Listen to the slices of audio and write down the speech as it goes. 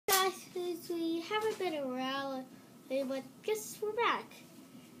since we haven't been around, but guess we're back.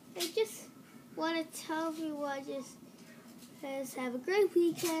 I just want to tell everyone just have a great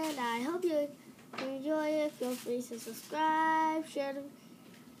weekend. I hope you enjoy it. Feel free to subscribe, share the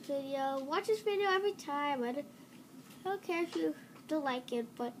video, watch this video every time. I don't care if you don't like it,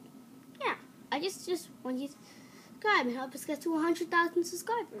 but yeah, I just want you to subscribe and help us get to 100,000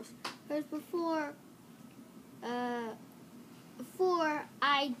 subscribers. Whereas before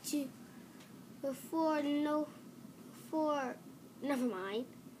never mind.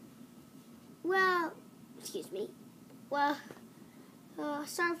 Well, excuse me. Well,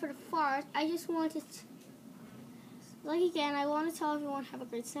 sorry for the fart. I just wanted to, like again, I want to tell everyone have a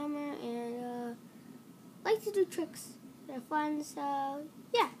great summer and like to do tricks. They're fun, so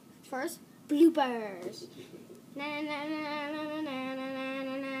yeah. First, bloopers.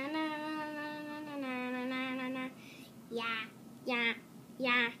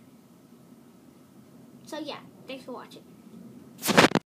 Yeah. So yeah, thanks for watching.